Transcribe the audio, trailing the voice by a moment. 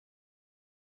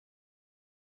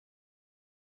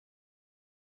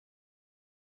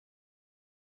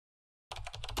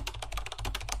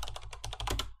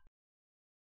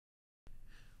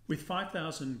With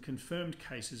 5,000 confirmed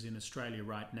cases in Australia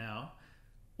right now,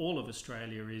 all of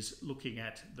Australia is looking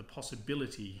at the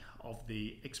possibility of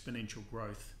the exponential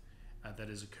growth that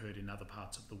has occurred in other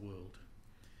parts of the world.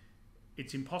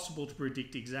 It's impossible to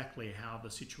predict exactly how the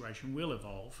situation will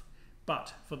evolve,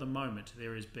 but for the moment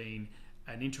there has been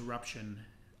an interruption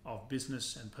of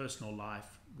business and personal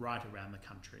life right around the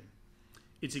country.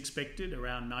 It's expected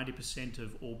around 90%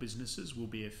 of all businesses will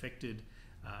be affected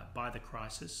by the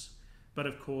crisis, but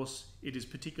of course it is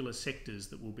particular sectors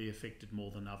that will be affected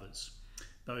more than others.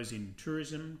 Those in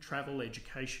tourism, travel,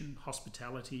 education,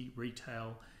 hospitality,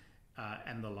 retail,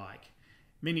 and the like.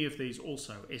 Many of these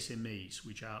also SMEs,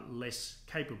 which are less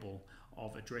capable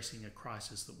of addressing a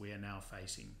crisis that we are now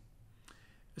facing.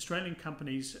 Australian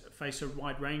companies face a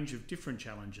wide range of different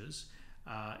challenges,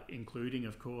 including,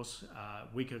 of course,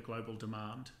 weaker global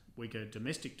demand, weaker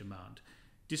domestic demand,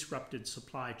 disrupted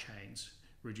supply chains,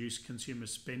 reduced consumer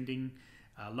spending,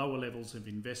 lower levels of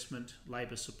investment,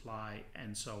 labour supply,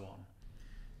 and so on.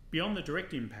 Beyond the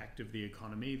direct impact of the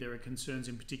economy, there are concerns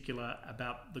in particular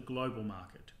about the global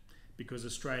market, because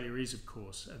Australia is, of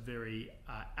course, a very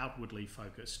outwardly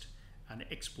focused and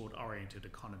export-oriented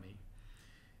economy.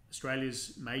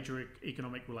 Australia's major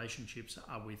economic relationships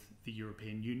are with the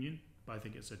European Union, both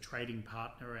as a trading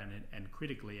partner and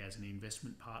critically as an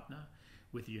investment partner,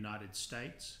 with the United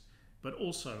States, but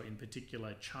also in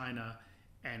particular China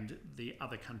and the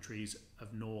other countries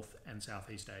of North and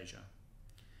Southeast Asia.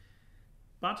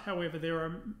 But, however, there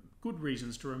are good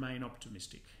reasons to remain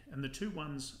optimistic, and the two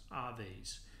ones are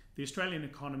these. The Australian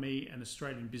economy and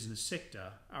Australian business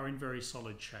sector are in very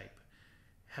solid shape,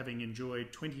 having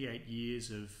enjoyed 28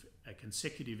 years of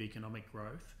consecutive economic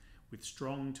growth with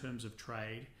strong terms of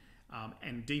trade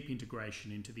and deep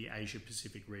integration into the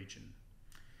Asia-Pacific region.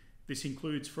 This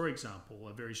includes, for example,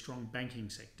 a very strong banking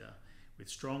sector with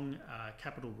strong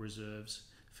capital reserves,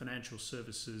 financial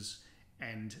services,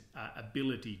 and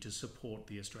ability to support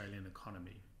the Australian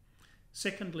economy.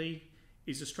 Secondly,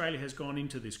 Australia has gone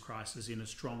into this crisis in a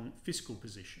strong fiscal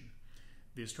position.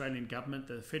 The Australian government,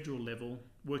 the federal level,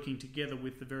 working together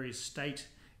with the various state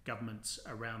governments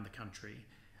around the country,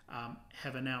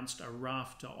 have announced a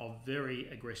raft of very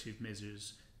aggressive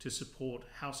measures to support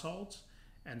households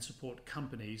and support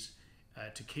companies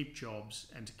to keep jobs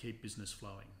and to keep business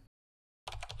flowing.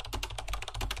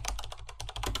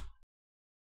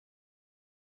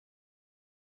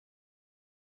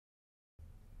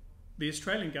 The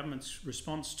Australian government's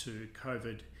response to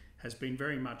COVID has been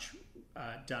very much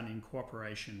done in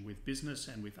cooperation with business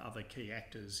and with other key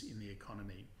actors in the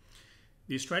economy.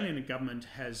 The Australian government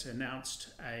has announced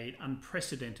an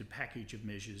unprecedented package of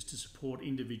measures to support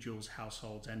individuals,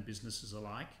 households and businesses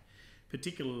alike,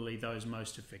 particularly those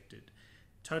most affected,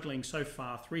 totalling so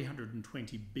far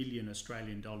 320 billion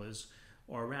Australian dollars,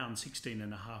 or around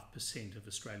 16.5% of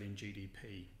Australian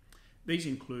GDP. These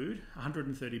include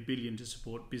 130 billion to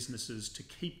support businesses to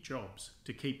keep jobs,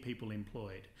 to keep people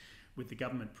employed, with the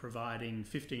government providing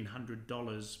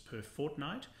 $1,500 per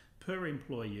fortnight per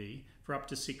employee for up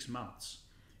to 6 months.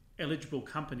 Eligible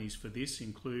companies for this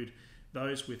include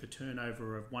those with a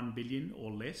turnover of 1 billion or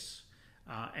less,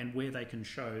 and where they can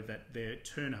show that their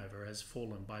turnover has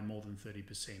fallen by more than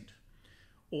 30%.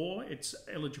 Or it's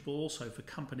eligible also for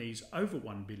companies over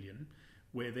 1 billion,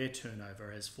 where their turnover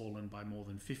has fallen by more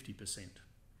than 50%.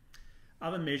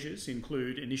 Other measures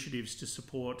include initiatives to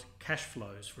support cash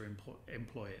flows for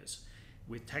employers,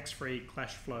 with tax-free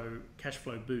cash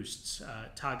flow boosts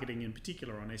targeting in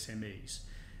particular on SMEs,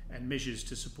 and measures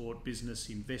to support business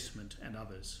investment and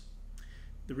others.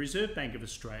 The Reserve Bank of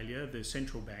Australia, the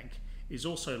central bank, is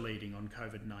also leading on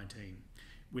COVID-19,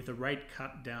 with a rate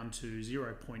cut down to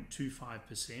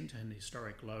 0.25%, an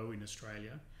historic low in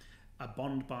Australia, a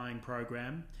bond buying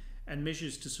program, and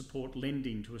measures to support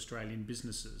lending to Australian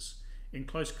businesses in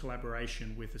close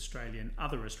collaboration with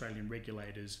other Australian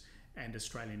regulators and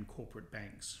Australian corporate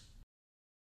banks.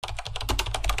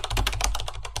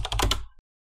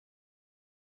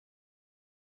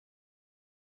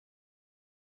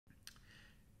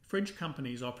 French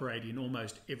companies operate in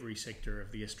almost every sector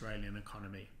of the Australian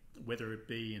economy, whether it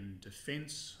be in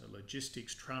defence,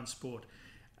 logistics, transport,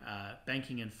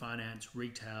 banking and finance,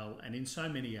 retail, and in so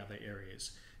many other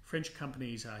areas. French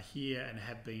companies are here and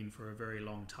have been for a very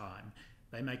long time.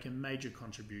 They make a major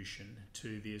contribution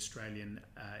to the Australian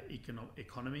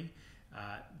economy,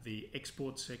 the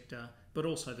export sector, but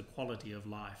also the quality of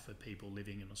life for people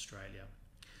living in Australia.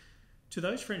 To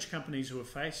those French companies who are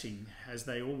facing, as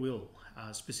they all will,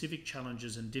 specific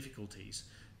challenges and difficulties,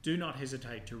 do not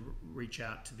hesitate to reach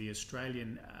out to the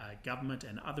Australian government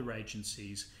and other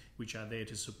agencies which are there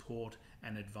to support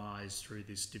and advise through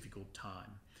this difficult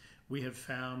time. we have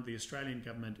found the Australian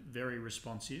government very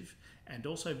responsive and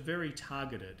also very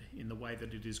targeted in the way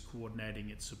that it is coordinating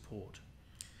its support.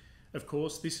 Of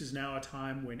course, this is now a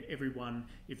time when everyone,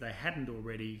 if they hadn't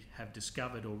already, have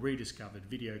discovered or rediscovered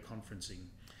video conferencing,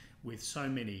 with so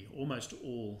many, almost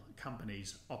all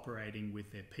companies operating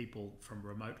with their people from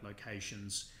remote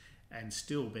locations and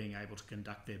still being able to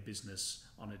conduct their business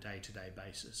on a day-to-day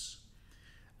basis.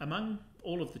 Among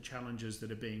all of the challenges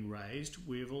that are being raised,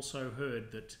 we have also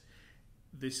heard that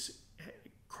this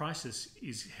crisis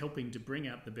is helping to bring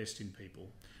out the best in people,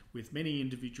 with many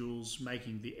individuals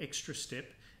making the extra step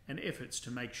and efforts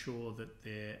to make sure that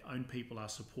their own people are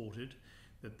supported,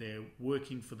 that they're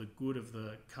working for the good of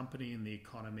the company and the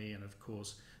economy, and of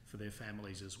course for their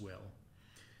families as well.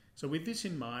 So with this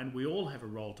in mind, we all have a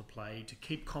role to play to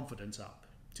keep confidence up,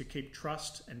 to keep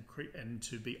trust and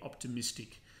to be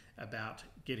optimistic about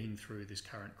getting through this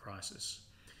current crisis.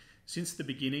 Since the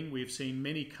beginning, we've seen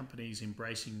many companies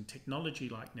embracing technology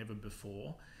like never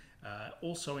before,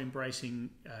 also embracing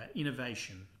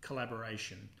innovation,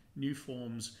 collaboration, new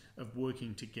forms of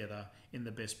working together in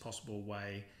the best possible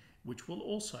way, which will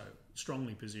also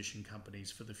strongly position companies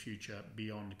for the future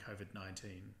beyond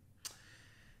COVID-19.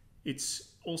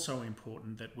 It's also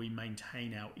important that we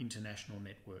maintain our international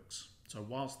networks. So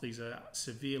whilst these are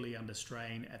severely under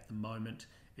strain at the moment,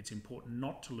 it's important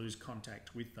not to lose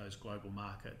contact with those global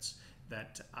markets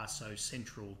that are so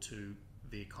central to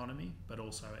the economy, but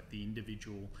also at the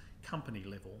individual company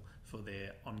level for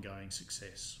their ongoing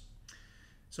success.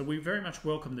 So we very much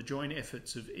welcome the joint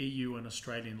efforts of EU and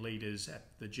Australian leaders at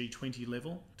the G20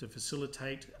 level to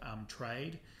facilitate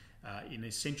trade in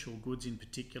essential goods in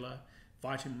particular,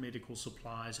 vital medical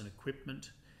supplies and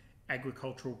equipment,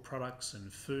 agricultural products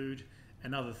and food,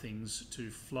 and other things to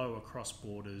flow across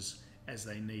borders as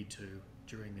they need to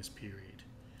during this period.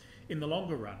 In the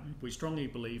longer run, we strongly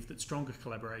believe that stronger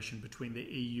collaboration between the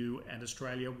EU and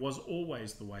Australia was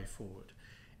always the way forward,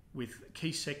 with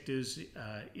key sectors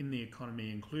in the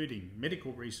economy including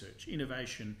medical research,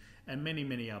 innovation and many,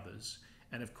 many others.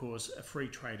 And of course, a free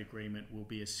trade agreement will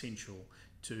be essential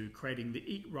to creating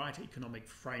the right economic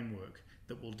framework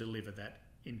that will deliver that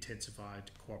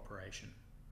intensified cooperation.